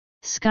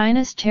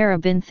Schinus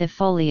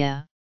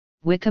terebinthifolia,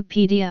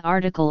 Wikipedia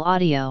article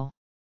audio.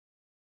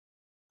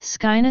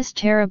 Schinus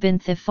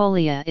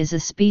terebinthifolia is a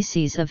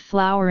species of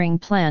flowering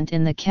plant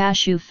in the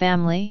cashew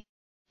family,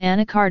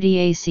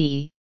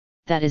 Anacardiaceae,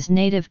 that is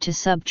native to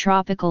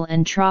subtropical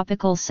and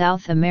tropical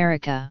South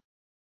America.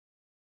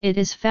 It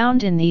is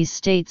found in these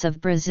states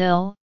of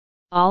Brazil,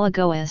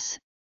 Alagoas,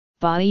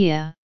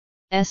 Bahia,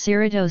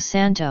 Espírito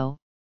Santo,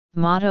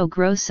 Mato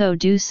Grosso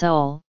do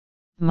Sul,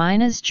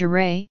 Minas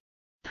Gerais,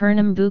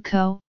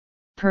 Pernambuco,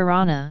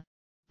 Paraná,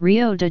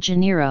 Rio de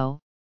Janeiro,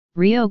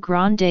 Rio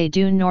Grande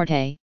do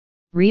Norte,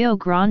 Rio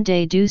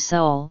Grande do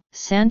Sul,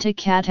 Santa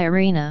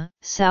Catarina,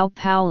 São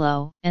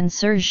Paulo, and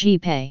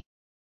Sergipe.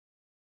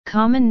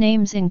 Common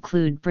names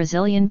include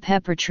Brazilian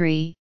pepper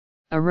tree,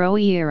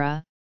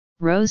 Arroiera,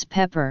 rose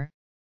pepper,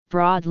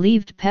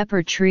 broad-leaved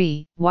pepper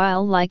tree,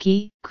 wild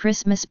lichee,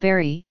 Christmas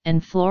berry,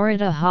 and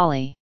Florida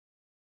holly.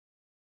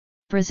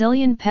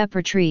 Brazilian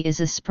pepper tree is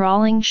a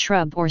sprawling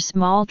shrub or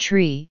small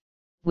tree,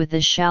 with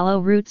a shallow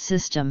root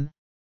system,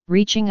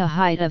 reaching a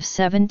height of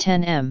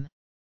 7–10 m.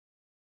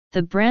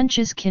 The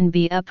branches can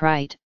be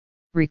upright,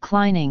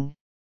 reclining,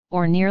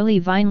 or nearly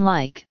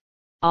vine-like,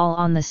 all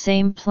on the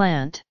same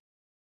plant.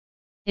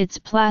 Its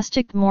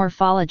plastic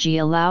morphology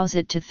allows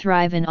it to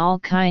thrive in all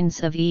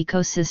kinds of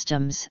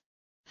ecosystems,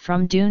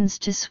 from dunes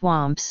to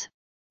swamps,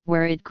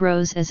 where it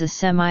grows as a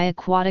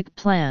semi-aquatic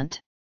plant.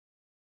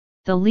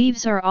 The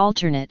leaves are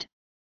alternate,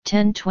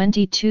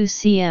 10–22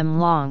 cm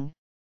long,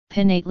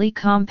 pinnately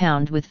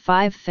compound with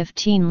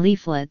 5–15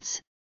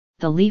 leaflets.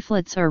 The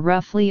leaflets are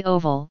roughly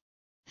oval,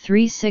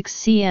 3–6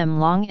 cm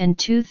long and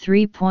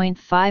 2–3.5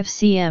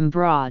 cm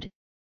broad,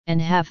 and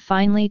have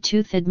finely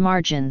toothed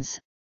margins,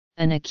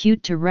 an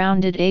acute to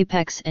rounded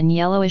apex and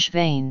yellowish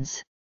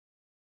veins.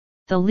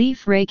 The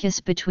leaf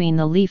rachis between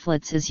the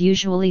leaflets is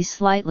usually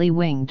slightly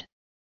winged.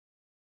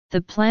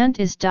 The plant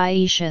is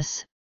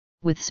dioecious,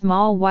 with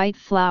small white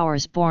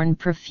flowers borne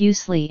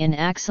profusely in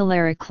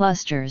axillary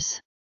clusters.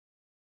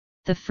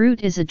 The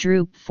fruit is a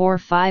drupe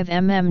 4–5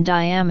 mm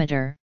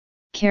diameter,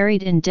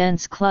 carried in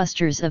dense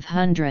clusters of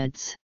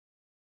hundreds.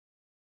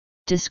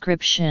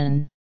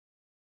 Description: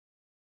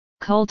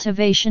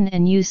 cultivation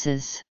and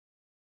uses.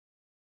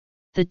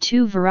 The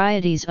two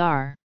varieties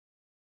are: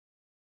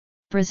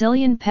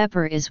 Brazilian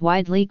pepper is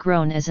widely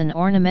grown as an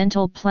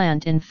ornamental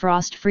plant in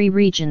frost-free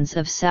regions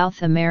of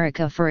South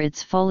America for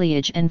its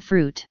foliage and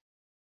fruit.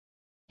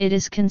 It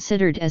is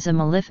considered as a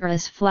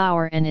melliferous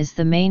flower and is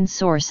the main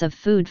source of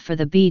food for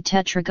the bee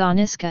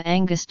Tetragonisca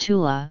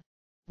angustula,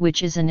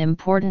 which is an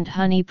important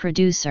honey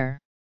producer.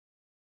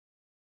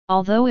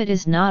 Although it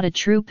is not a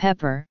true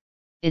pepper,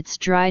 its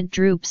dried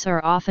drupes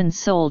are often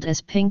sold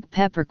as pink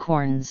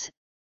peppercorns,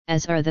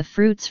 as are the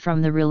fruits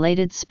from the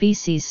related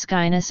species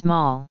Schinus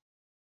mall.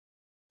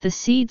 The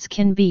seeds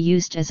can be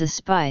used as a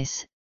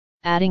spice,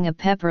 adding a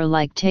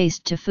pepper-like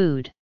taste to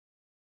food.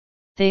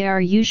 They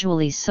are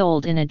usually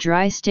sold in a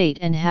dry state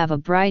and have a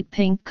bright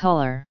pink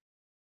color.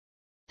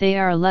 They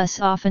are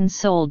less often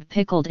sold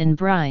pickled in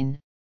brine,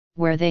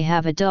 where they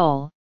have a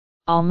dull,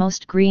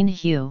 almost green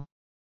hue.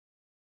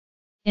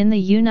 In the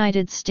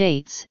United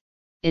States,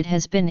 it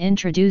has been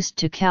introduced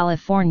to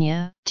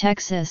California,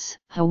 Texas,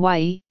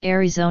 Hawaii,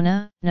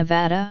 Arizona,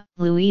 Nevada,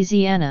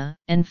 Louisiana,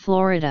 and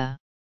Florida.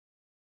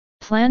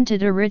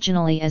 Planted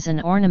originally as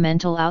an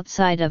ornamental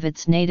outside of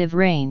its native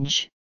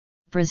range,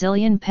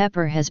 Brazilian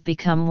pepper has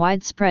become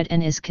widespread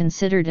and is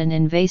considered an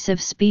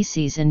invasive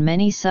species in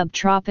many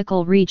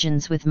subtropical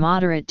regions with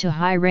moderate to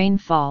high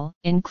rainfall,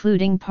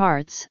 including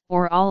parts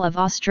or all of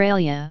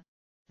Australia,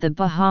 the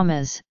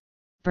Bahamas,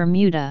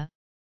 Bermuda,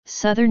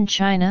 southern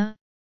China,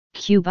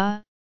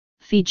 Cuba,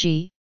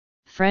 Fiji,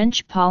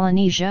 French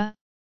Polynesia,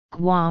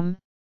 Guam,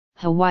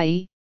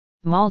 Hawaii,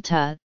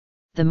 Malta,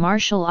 the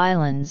Marshall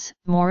Islands,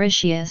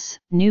 Mauritius,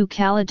 New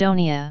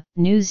Caledonia,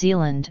 New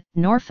Zealand,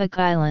 Norfolk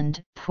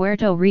Island,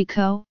 Puerto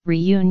Rico,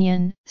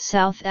 Reunion,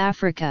 South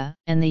Africa,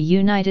 and the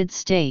United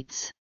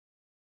States.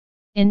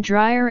 In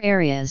drier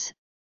areas,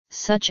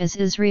 such as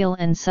Israel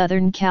and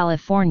Southern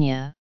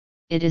California,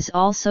 it is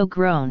also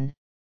grown,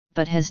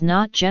 but has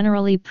not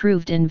generally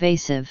proved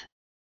invasive.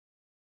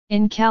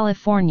 In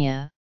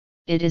California,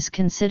 it is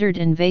considered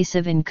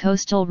invasive in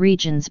coastal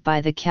regions by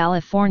the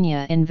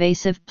California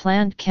Invasive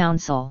Plant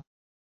Council.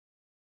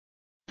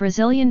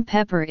 Brazilian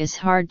pepper is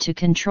hard to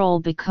control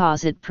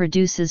because it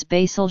produces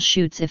basal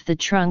shoots if the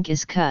trunk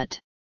is cut.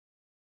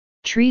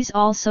 Trees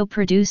also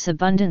produce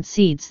abundant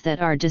seeds that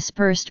are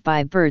dispersed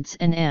by birds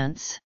and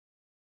ants.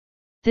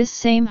 This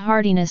same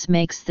hardiness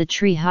makes the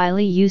tree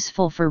highly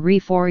useful for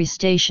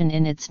reforestation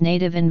in its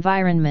native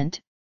environment,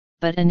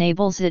 but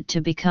enables it to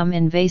become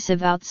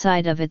invasive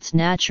outside of its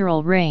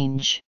natural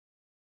range.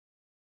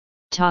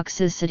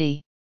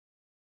 Toxicity.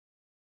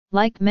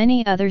 Like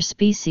many other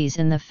species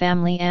in the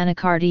family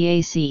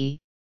Anacardiaceae,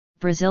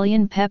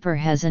 Brazilian pepper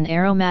has an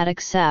aromatic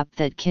sap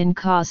that can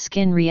cause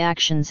skin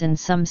reactions in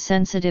some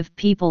sensitive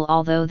people,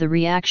 although the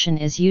reaction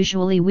is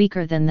usually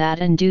weaker than that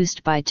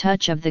induced by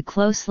touch of the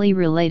closely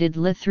related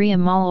Lythrium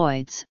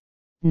molloides,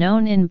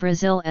 known in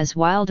Brazil as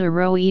wild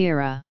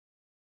Arroiera.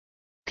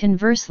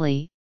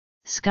 Conversely,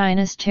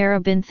 Schinus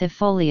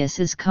terebenthifolius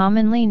is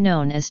commonly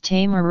known as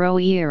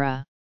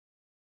Tamaroeira.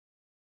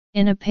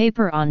 In a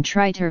paper on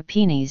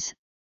triterpenes,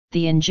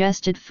 the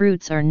ingested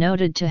fruits are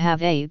noted to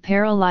have a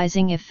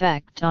paralyzing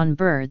effect on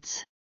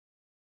birds.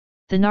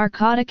 The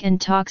narcotic and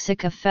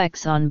toxic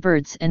effects on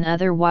birds and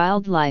other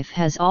wildlife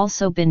has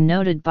also been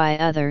noted by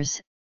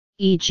others,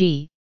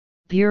 e.g.,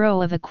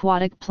 Bureau of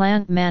Aquatic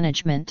Plant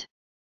Management.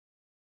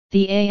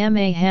 The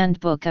AMA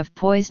Handbook of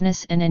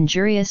Poisonous and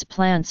Injurious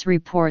Plants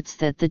reports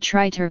that the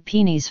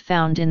triterpenes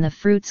found in the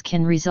fruits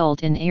can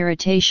result in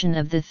irritation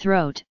of the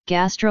throat,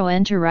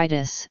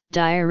 gastroenteritis,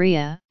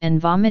 diarrhea,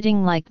 and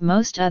vomiting. Like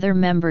most other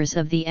members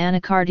of the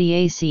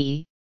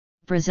Anacardiaceae,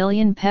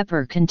 Brazilian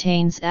pepper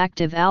contains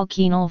active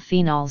alkenyl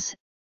phenols,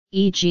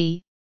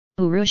 e.g.,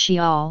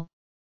 urushiol,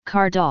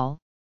 cardol,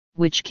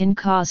 which can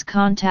cause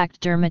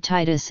contact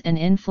dermatitis and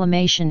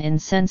inflammation in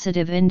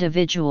sensitive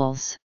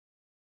individuals.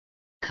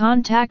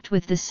 Contact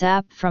with the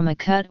sap from a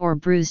cut or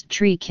bruised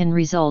tree can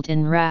result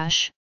in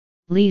rash,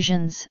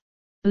 lesions,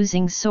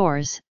 oozing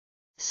sores,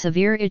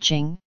 severe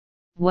itching,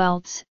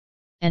 welts,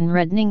 and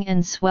reddening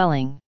and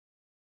swelling.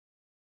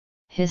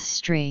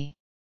 History.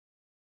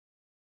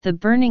 The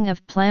burning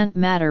of plant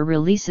matter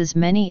releases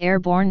many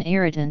airborne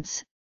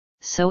irritants,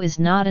 so is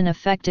not an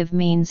effective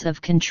means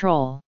of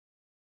control.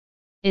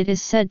 It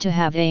is said to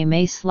have a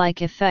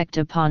mace-like effect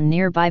upon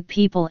nearby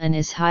people and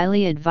is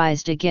highly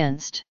advised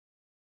against.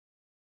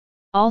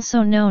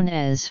 Also known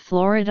as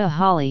Florida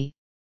holly,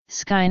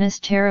 Schinus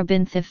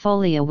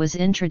terebinthifolia was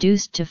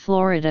introduced to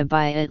Florida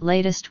by at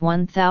latest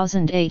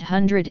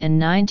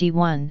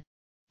 1891,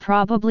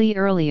 probably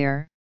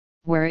earlier,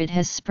 where it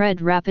has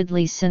spread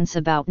rapidly since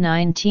about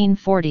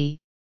 1940,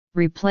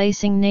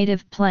 replacing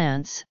native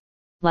plants,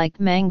 like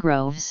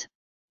mangroves,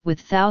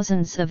 with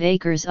thousands of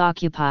acres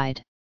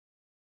occupied.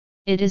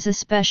 It is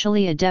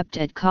especially adept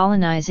at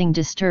colonizing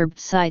disturbed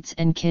sites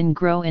and can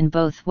grow in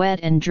both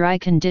wet and dry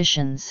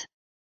conditions.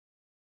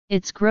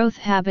 Its growth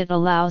habit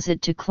allows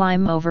it to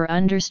climb over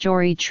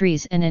understory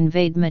trees and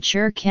invade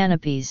mature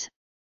canopies,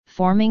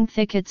 forming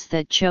thickets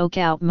that choke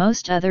out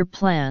most other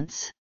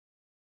plants.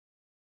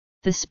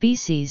 The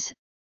species,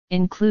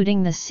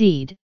 including the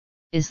seed,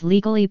 is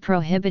legally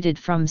prohibited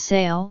from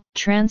sale,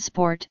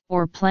 transport,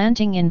 or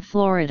planting in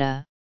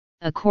Florida,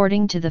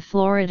 according to the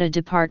Florida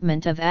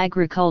Department of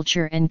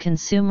Agriculture and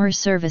Consumer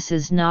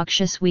Services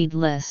Noxious Weed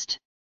List.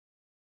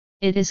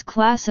 It is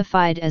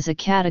classified as a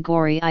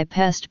Category I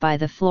pest by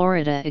the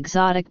Florida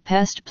Exotic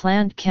Pest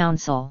Plant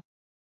Council.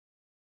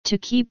 To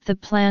keep the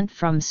plant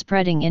from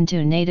spreading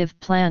into native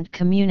plant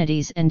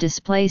communities and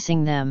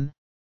displacing them,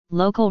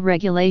 local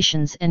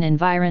regulations and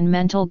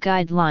environmental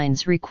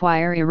guidelines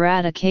require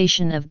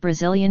eradication of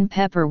Brazilian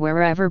pepper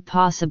wherever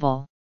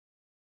possible.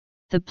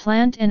 The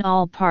plant and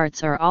all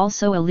parts are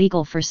also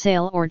illegal for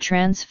sale or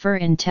transfer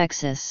in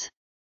Texas.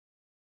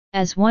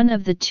 As one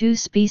of the two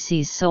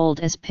species sold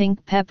as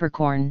pink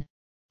peppercorn,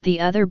 the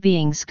other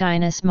being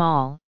Schinus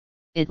mall,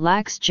 it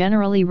lacks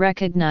generally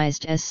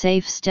recognized as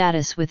safe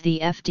status with the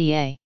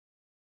FDA.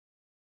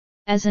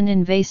 As an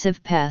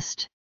invasive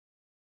pest,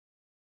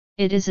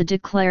 it is a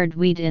declared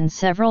weed in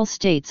several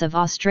states of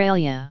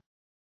Australia.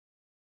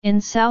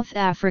 In South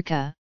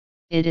Africa,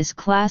 it is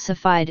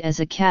classified as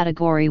a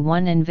Category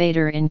 1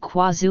 invader in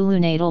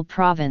KwaZulu-Natal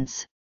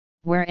province,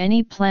 where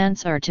any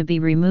plants are to be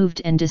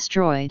removed and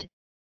destroyed,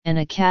 and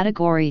a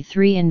Category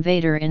 3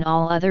 invader in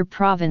all other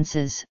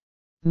provinces,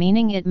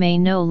 meaning it may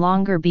no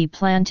longer be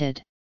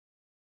planted.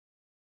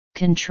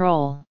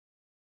 Control.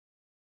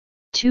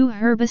 2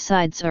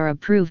 herbicides are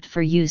approved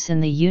for use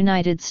in the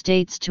United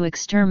States to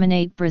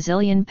exterminate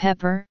Brazilian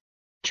pepper,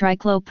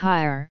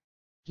 triclopyr,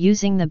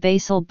 using the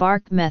basal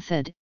bark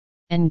method,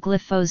 and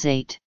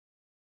glyphosate.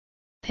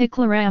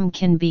 Picloram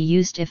can be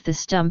used if the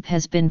stump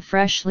has been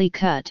freshly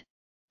cut,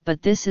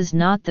 but this is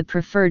not the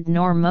preferred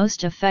nor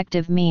most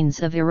effective means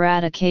of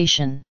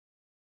eradication.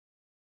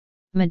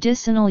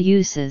 Medicinal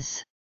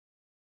uses.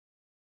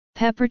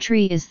 Pepper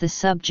tree is the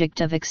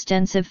subject of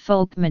extensive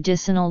folk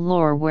medicinal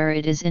lore where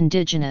it is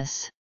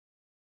indigenous.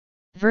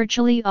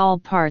 Virtually all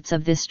parts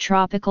of this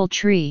tropical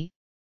tree,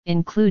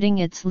 including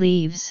its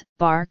leaves,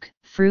 bark,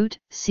 fruit,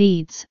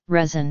 seeds,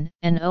 resin,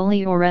 and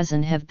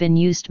oleoresin have been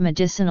used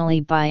medicinally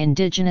by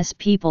indigenous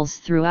peoples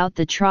throughout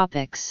the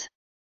tropics.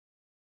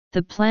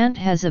 The plant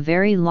has a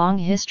very long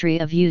history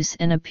of use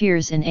and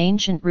appears in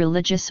ancient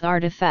religious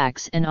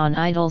artifacts and on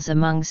idols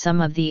among some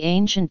of the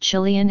ancient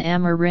Chilean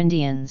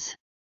Amerindians.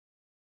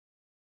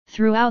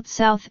 Throughout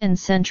South and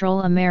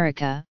Central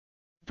America,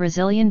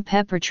 Brazilian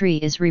pepper tree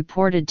is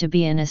reported to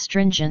be an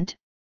astringent,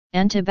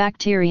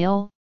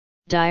 antibacterial,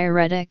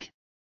 diuretic,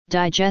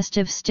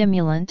 digestive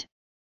stimulant,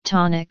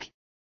 tonic,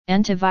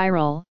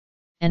 antiviral,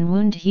 and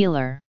wound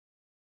healer.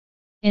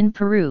 In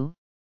Peru,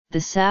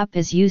 the sap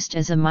is used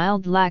as a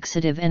mild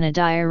laxative and a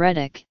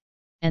diuretic,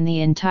 and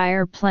the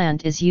entire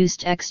plant is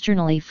used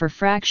externally for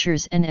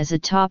fractures and as a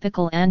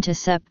topical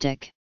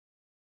antiseptic.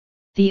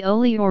 The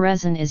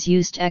oleoresin is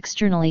used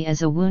externally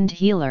as a wound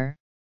healer,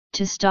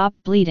 to stop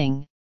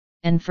bleeding,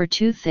 and for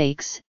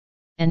toothaches,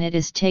 and it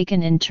is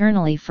taken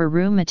internally for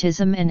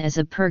rheumatism and as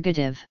a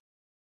purgative.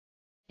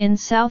 In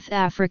South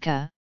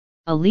Africa,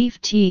 a leaf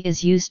tea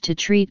is used to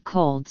treat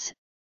colds,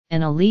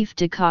 and a leaf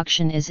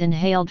decoction is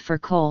inhaled for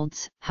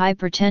colds,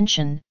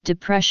 hypertension,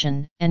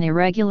 depression, and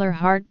irregular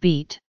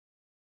heartbeat.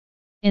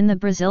 In the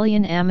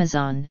Brazilian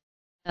Amazon,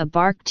 a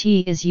bark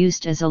tea is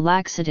used as a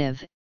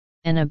laxative,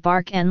 and a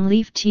bark and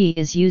leaf tea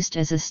is used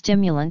as a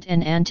stimulant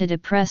and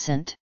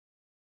antidepressant.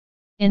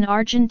 In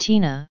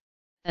Argentina,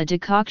 a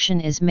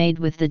decoction is made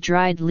with the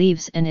dried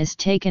leaves and is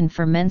taken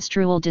for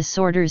menstrual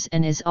disorders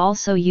and is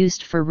also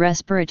used for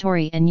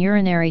respiratory and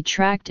urinary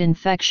tract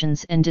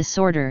infections and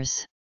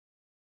disorders.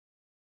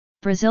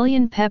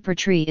 Brazilian pepper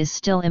tree is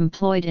still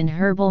employed in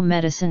herbal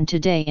medicine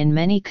today in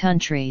many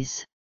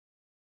countries.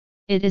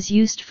 It is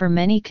used for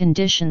many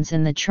conditions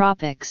in the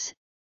tropics,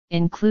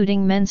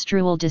 including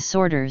menstrual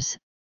disorders,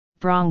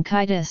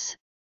 bronchitis,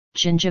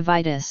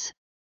 gingivitis,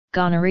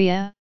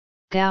 gonorrhea,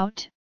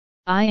 gout,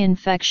 eye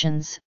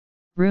infections,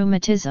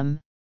 rheumatism,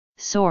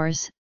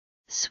 sores,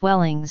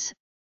 swellings,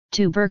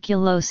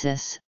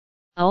 tuberculosis,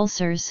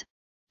 ulcers,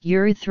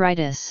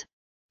 urethritis,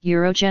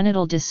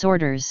 urogenital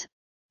disorders,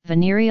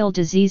 venereal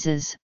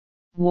diseases,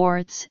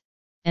 warts,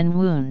 and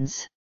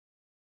wounds.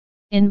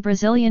 In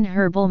Brazilian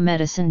herbal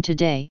medicine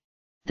today,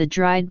 the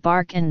dried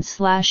bark and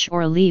slash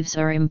or leaves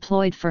are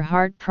employed for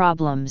heart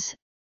problems,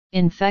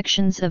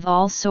 infections of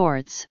all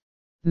sorts,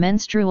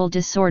 menstrual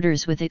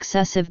disorders with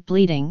excessive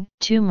bleeding,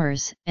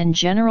 tumors, and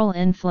general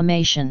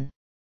inflammation.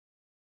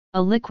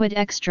 A liquid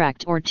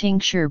extract or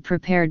tincture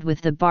prepared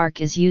with the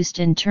bark is used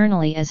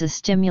internally as a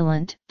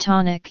stimulant,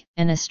 tonic,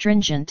 and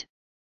astringent,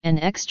 and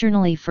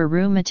externally for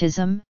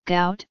rheumatism,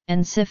 gout,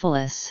 and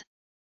syphilis.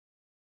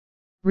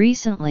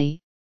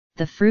 Recently,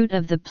 the fruit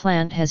of the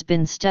plant has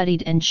been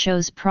studied and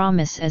shows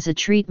promise as a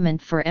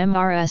treatment for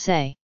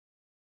MRSA.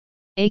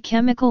 A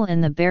chemical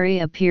in the berry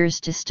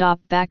appears to stop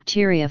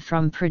bacteria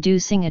from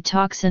producing a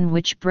toxin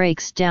which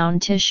breaks down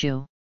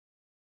tissue.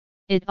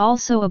 It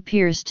also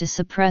appears to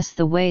suppress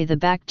the way the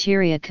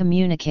bacteria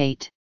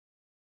communicate.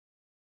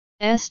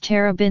 S.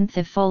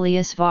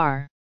 terebenthifolius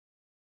var.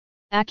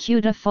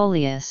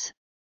 Acutifolius,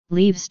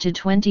 leaves to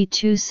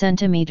 22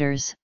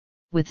 cm,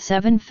 with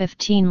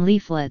 7-15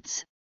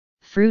 leaflets,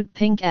 fruit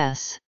pink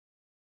S.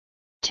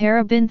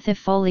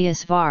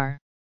 Terebenthifolius var.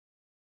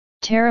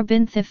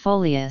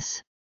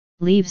 Terebinthifolius,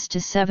 leaves to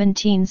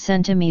 17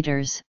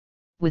 cm,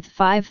 with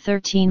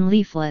 5-13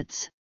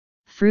 leaflets,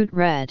 fruit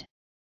red.